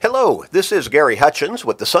Hello, this is Gary Hutchins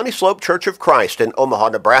with the Sunny Slope Church of Christ in Omaha,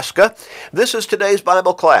 Nebraska. This is today's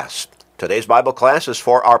Bible class. Today's Bible class is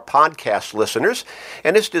for our podcast listeners,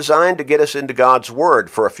 and it's designed to get us into God's Word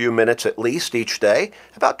for a few minutes at least each day,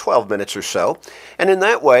 about 12 minutes or so, and in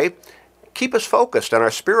that way, keep us focused on our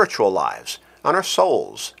spiritual lives, on our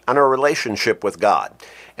souls, on our relationship with God,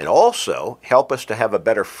 and also help us to have a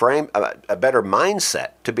better mindset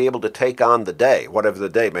to be able to take on the day, whatever the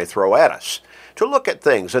day may throw at us, to look at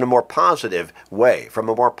things in a more positive way, from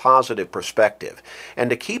a more positive perspective, and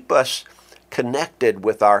to keep us connected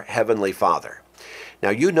with our Heavenly Father.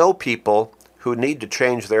 Now, you know people who need to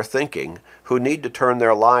change their thinking, who need to turn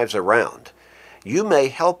their lives around. You may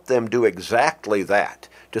help them do exactly that,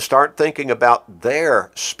 to start thinking about their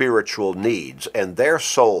spiritual needs and their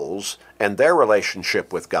souls and their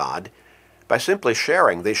relationship with God by simply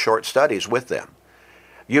sharing these short studies with them.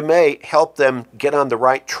 You may help them get on the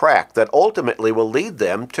right track that ultimately will lead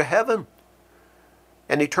them to heaven,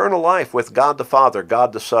 an eternal life with God the Father,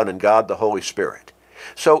 God the Son, and God the Holy Spirit.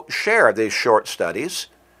 So share these short studies.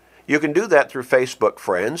 You can do that through Facebook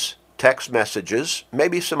friends, text messages,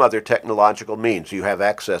 maybe some other technological means you have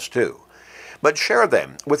access to. But share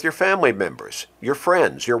them with your family members, your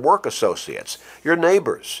friends, your work associates, your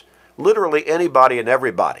neighbors, literally anybody and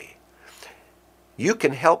everybody. You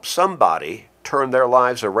can help somebody turn their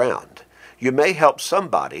lives around. You may help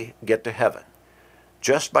somebody get to heaven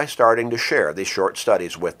just by starting to share these short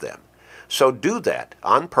studies with them. So do that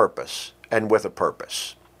on purpose and with a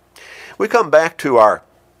purpose. We come back to our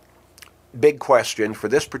big question for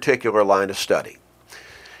this particular line of study.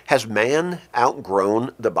 Has man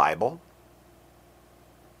outgrown the Bible?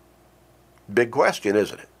 Big question,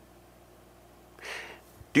 isn't it?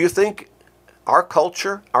 Do you think our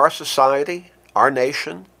culture, our society, our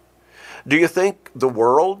nation, do you think the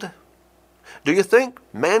world, do you think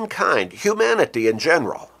mankind, humanity in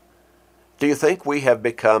general, do you think we have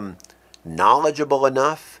become knowledgeable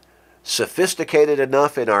enough, sophisticated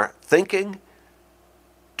enough in our thinking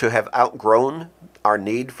to have outgrown our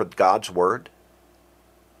need for God's Word?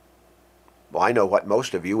 Well, I know what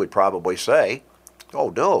most of you would probably say.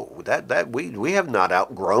 Oh no, we have not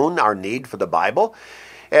outgrown our need for the Bible,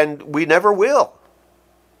 and we never will.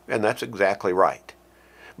 And that's exactly right.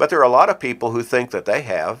 But there are a lot of people who think that they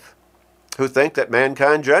have, who think that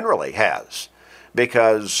mankind generally has,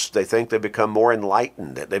 because they think they become more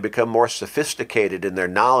enlightened, they become more sophisticated in their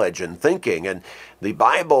knowledge and thinking, and the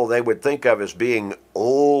Bible they would think of as being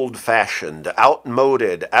old-fashioned,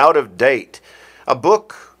 outmoded, out of date, a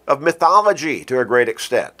book of mythology to a great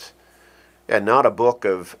extent, and not a book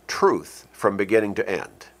of truth from beginning to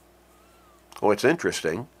end. Well, it's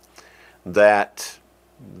interesting that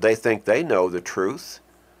they think they know the truth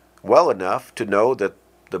well enough to know that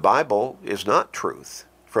the Bible is not truth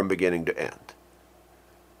from beginning to end.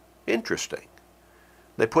 Interesting.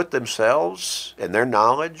 They put themselves and their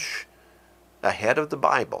knowledge ahead of the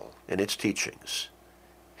Bible and its teachings.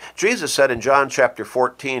 Jesus said in John chapter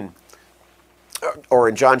 14, or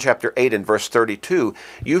in John chapter 8 and verse 32,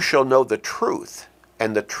 "You shall know the truth,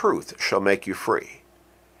 and the truth shall make you free."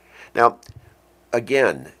 Now,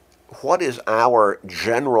 again, what is our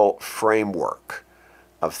general framework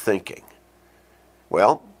of thinking?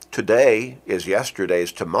 Well, today is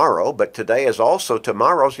yesterday's tomorrow, but today is also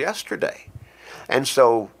tomorrow's yesterday. And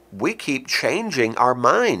so we keep changing our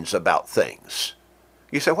minds about things.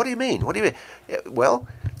 You say, what do you mean? What do you mean? Well,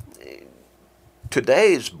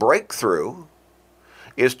 today's breakthrough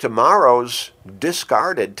is tomorrow's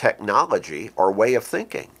discarded technology or way of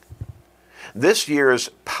thinking. This year's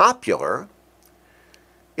popular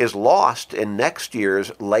is lost in next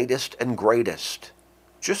year's latest and greatest.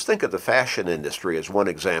 Just think of the fashion industry as one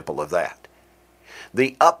example of that.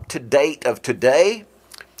 The up-to-date of today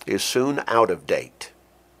is soon out of date,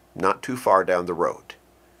 not too far down the road.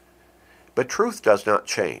 But truth does not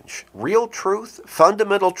change. Real truth,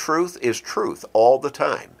 fundamental truth, is truth all the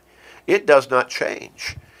time. It does not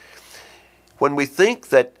change. When we think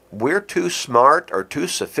that we're too smart or too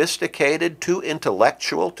sophisticated, too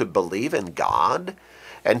intellectual to believe in God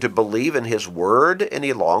and to believe in His Word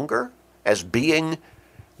any longer as being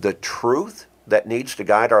the truth that needs to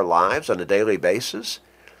guide our lives on a daily basis,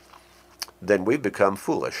 then we've become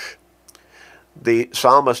foolish. The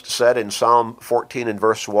psalmist said in Psalm 14 and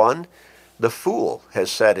verse 1, "The fool has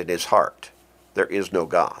said in his heart, there is no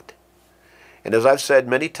God." And as I've said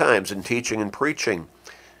many times in teaching and preaching,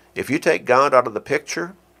 if you take God out of the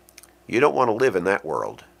picture, you don't want to live in that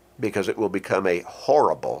world, because it will become a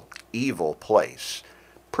horrible, evil place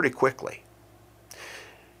pretty quickly.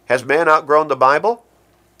 Has man outgrown the Bible?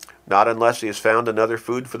 Not unless he has found another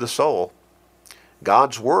food for the soul.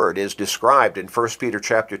 God's Word is described in 1 Peter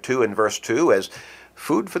chapter 2 and verse 2 as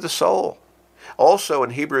food for the soul. Also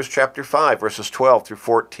in Hebrews chapter 5, verses 12 through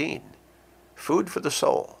 14, food for the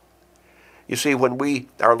soul. You see, when we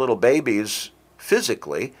are little babies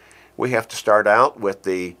physically, we have to start out with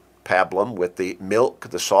the pablum, with the milk,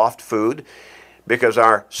 the soft food, because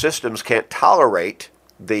our systems can't tolerate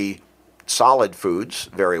the solid foods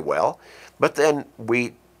very well. But then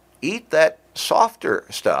we eat that softer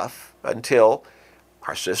stuff until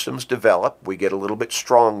our systems develop, we get a little bit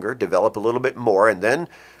stronger, develop a little bit more, and then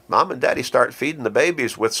Mom and Daddy start feeding the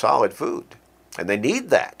babies with solid food. And they need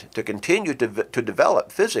that to continue to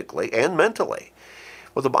develop physically and mentally.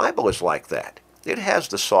 Well, the Bible is like that. It has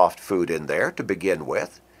the soft food in there to begin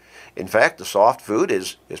with. In fact, the soft food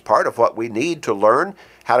is part of what we need to learn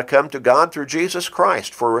how to come to God through Jesus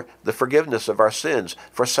Christ for the forgiveness of our sins,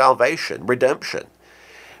 for salvation, redemption.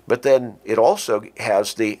 But then it also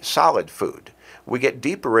has the solid food. We get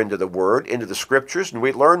deeper into the Word, into the Scriptures, and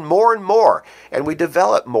we learn more and more, and we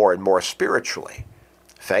develop more and more spiritually.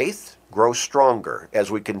 Faith grows stronger as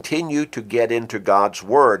we continue to get into God's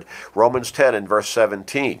Word. Romans 10 and verse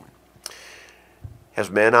 17. Has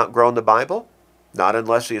man outgrown the Bible? Not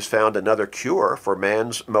unless he has found another cure for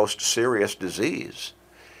man's most serious disease.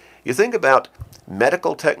 You think about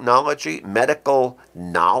medical technology, medical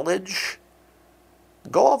knowledge.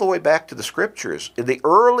 Go all the way back to the Scriptures. In the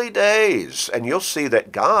early days, and you'll see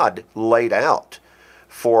that God laid out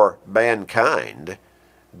for mankind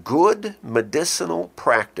good medicinal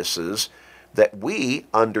practices that we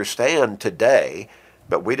understand today,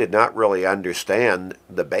 but we did not really understand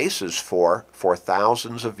the basis for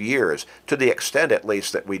thousands of years, to the extent at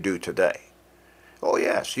least that we do today. Oh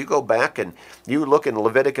yes, you go back and you look in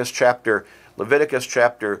Leviticus chapter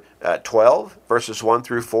 12, verses 1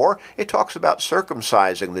 through 4, it talks about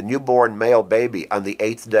circumcising the newborn male baby on the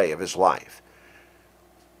 8th day of his life.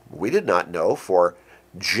 We did not know for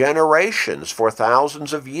generations, for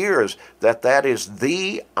thousands of years, that is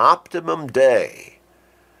the optimum day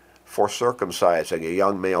for circumcising a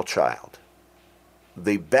young male child.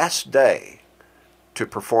 The best day to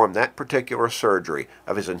perform that particular surgery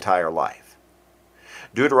of his entire life.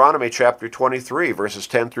 Deuteronomy chapter 23, verses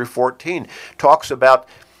 10 through 14, talks about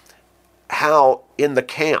how in the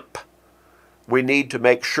camp we need to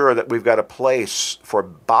make sure that we've got a place for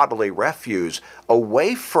bodily refuse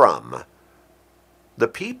away from the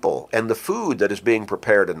people and the food that is being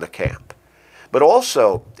prepared in the camp. But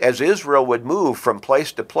also, as Israel would move from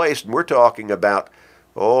place to place, and we're talking about,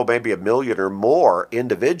 maybe 1 million or more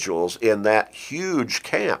individuals in that huge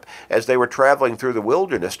camp, as they were traveling through the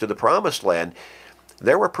wilderness to the Promised Land,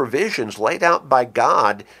 there were provisions laid out by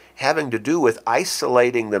God having to do with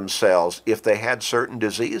isolating themselves if they had certain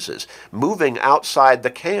diseases, moving outside the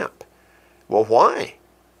camp. Well, why?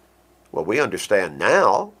 Well, we understand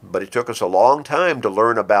now, but it took us a long time to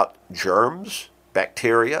learn about germs,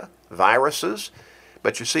 bacteria, viruses.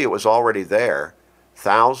 But you see, it was already there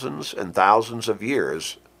thousands and thousands of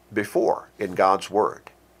years before in God's Word.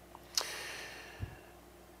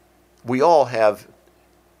 We all have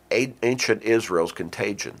ancient Israel's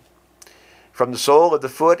contagion. From the sole of the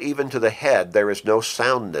foot even to the head there is no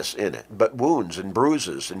soundness in it, but wounds and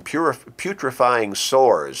bruises and putrefying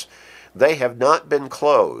sores. They have not been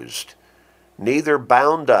closed, neither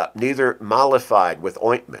bound up, neither mollified with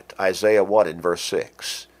ointment. Isaiah 1 in verse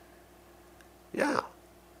 6. Yeah.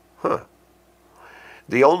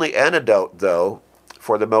 The only antidote, though,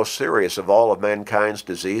 for the most serious of all of mankind's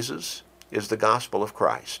diseases is the gospel of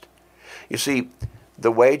Christ. You see,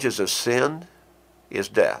 the wages of sin is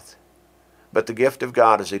death, but the gift of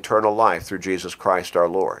God is eternal life through Jesus Christ our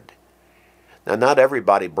Lord. Now, not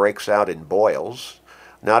everybody breaks out in boils.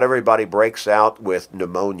 Not everybody breaks out with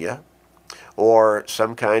pneumonia or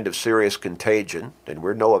some kind of serious contagion, and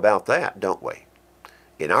we know about that, don't we,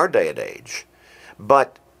 in our day and age.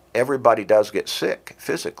 But everybody does get sick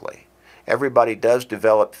physically. Everybody does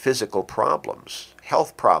develop physical problems,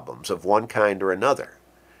 health problems of one kind or another.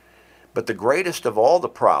 But the greatest of all the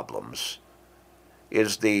problems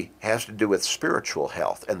has to do with spiritual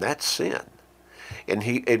health, and that's sin.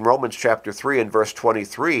 In Romans chapter 3 and verse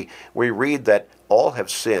 23, we read that all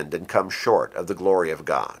have sinned and come short of the glory of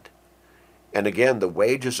God. And again, the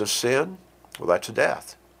wages of sin, well, that's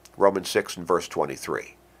death. Romans 6 and verse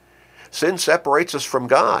 23. Sin separates us from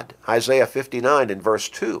God. Isaiah 59 and verse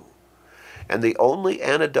 2. And the only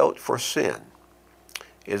antidote for sin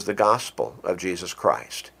is the gospel of Jesus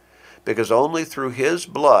Christ. Because only through his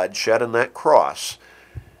blood shed on that cross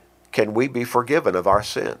can we be forgiven of our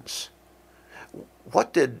sins.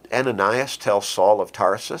 What did Ananias tell Saul of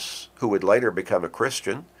Tarsus, who would later become a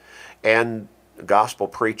Christian and a gospel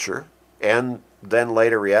preacher and then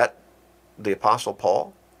later yet, the Apostle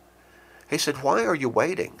Paul? He said, why are you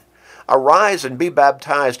waiting? Arise and be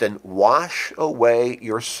baptized and wash away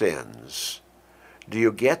your sins. Do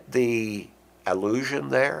you get the allusion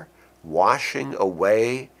there? Washing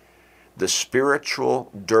away the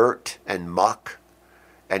spiritual dirt and muck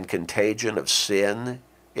and contagion of sin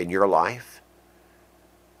in your life?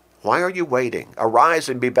 Why are you waiting? Arise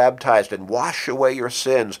and be baptized and wash away your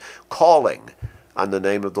sins, calling on the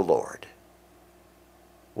name of the Lord.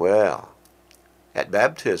 Well, at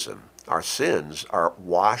baptism, our sins are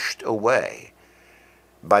washed away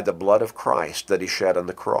by the blood of Christ that he shed on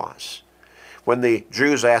the cross. When the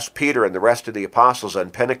Jews asked Peter and the rest of the apostles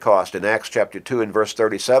on Pentecost in Acts chapter 2 and verse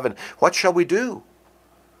 37, what shall we do?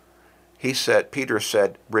 Peter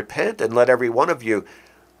said, repent and let every one of you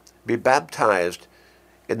be baptized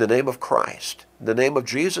in the name of Christ, in the name of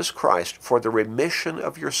Jesus Christ, for the remission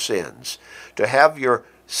of your sins, to have your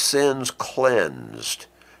sins cleansed,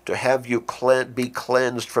 to have you be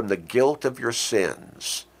cleansed from the guilt of your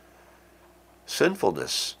sins.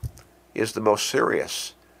 Sinfulness is the most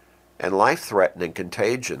serious and life-threatening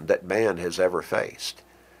contagion that man has ever faced.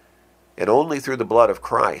 And only through the blood of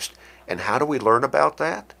Christ. And how do we learn about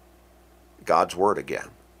that? God's Word again.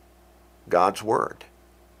 God's Word.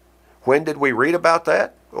 When did we read about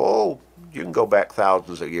that? Oh, you can go back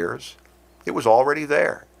thousands of years. It was already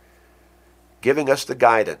there, giving us the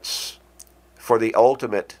guidance for the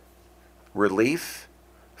ultimate relief,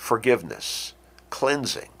 forgiveness,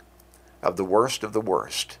 cleansing of the worst,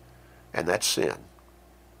 and that's sin.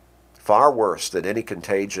 Far worse than any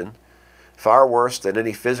contagion, far worse than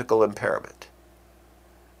any physical impairment.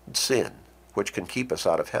 Sin, which can keep us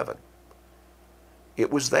out of heaven. It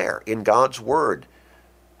was there in God's Word,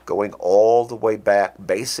 going all the way back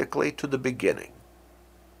basically to the beginning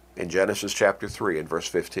in Genesis chapter 3 and verse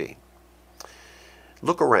 15.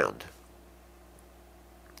 Look around.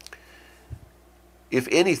 If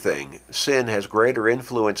anything, sin has greater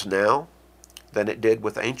influence now than it did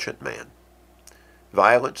with ancient man.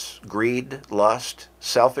 Violence, greed, lust,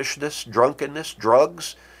 selfishness, drunkenness,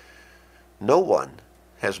 drugs. No one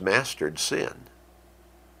has mastered sin.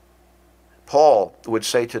 Paul would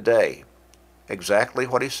say today exactly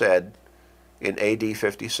what he said in AD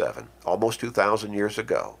 57, almost 2,000 years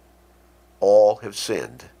ago. All have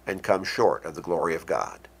sinned and come short of the glory of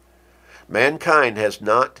God. Mankind has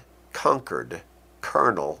not conquered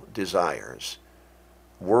carnal desires,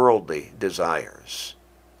 worldly desires,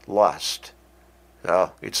 lust.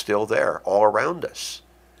 It's still there all around us.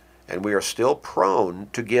 And we are still prone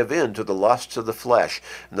to give in to the lusts of the flesh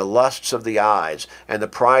and the lusts of the eyes and the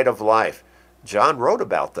pride of life. John wrote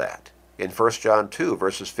about that in 1 John 2,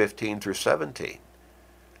 verses 15 through 17.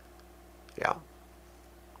 Yeah.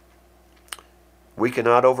 We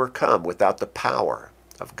cannot overcome without the power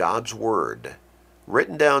of God's Word,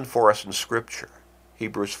 written down for us in Scripture.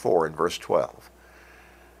 Hebrews 4 and verse 12.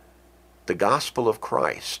 The gospel of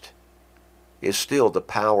Christ is still the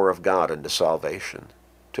power of God unto salvation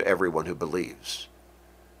to everyone who believes.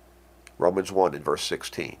 Romans 1 and verse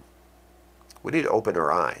 16. We need to open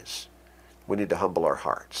our eyes. We need to humble our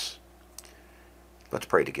hearts. Let's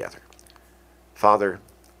pray together. Father,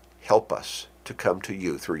 help us to come to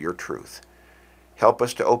you through your truth. Help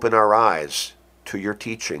us to open our eyes to your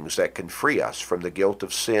teachings that can free us from the guilt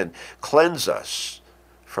of sin. Cleanse us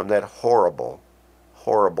from that horrible,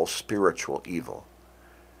 horrible spiritual evil.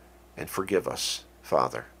 And forgive us,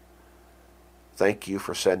 Father. Thank you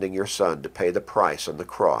for sending your Son to pay the price on the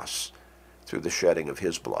cross through the shedding of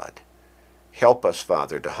his blood. Help us,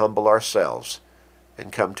 Father, to humble ourselves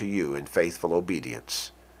and come to you in faithful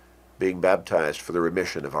obedience, being baptized for the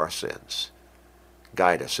remission of our sins.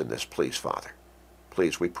 Guide us in this, please, Father.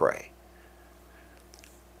 Please, we pray.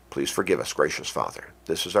 Please forgive us, gracious Father.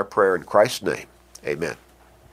 This is our prayer in Christ's name. Amen.